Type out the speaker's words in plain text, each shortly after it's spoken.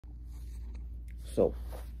So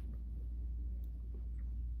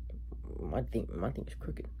my thing is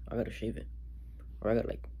crooked. I gotta shave it, or I gotta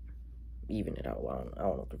like even it out. I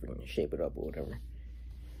don't know if we're gonna shape it up or whatever.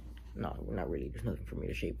 No, not really. There's nothing for me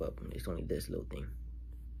to shape up. It's only this little thing.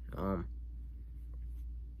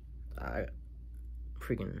 I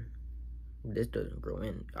freaking, this doesn't grow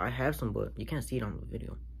in. I have some, but you can't see it on the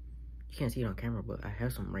video. You can't see it on camera, but I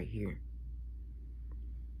have some right here.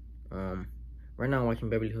 Right now I'm watching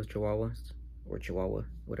Beverly Hills Chihuahuas, or Chihuahua,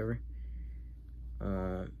 whatever.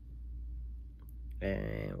 And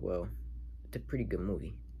well, it's a pretty good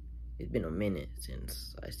movie. It's been a minute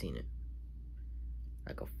since I seen it.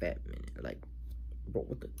 Like a fat minute. Like, bro,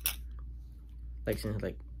 what the? Like since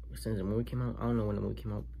the movie came out. I don't know when the movie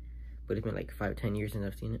came out, but it's been like 5-10 years since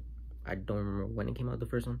I've seen it. I don't remember when it came out, the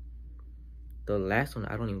first one. The last one,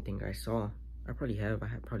 I don't even think I saw. I probably have.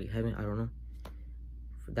 Probably haven't. I don't know.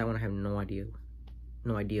 For that one, I have no idea.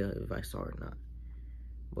 No idea if I saw it or not.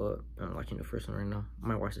 But I'm watching the first one right now. I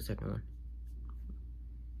might watch the second one.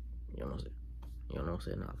 You don't know it. You don't know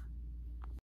it, nada.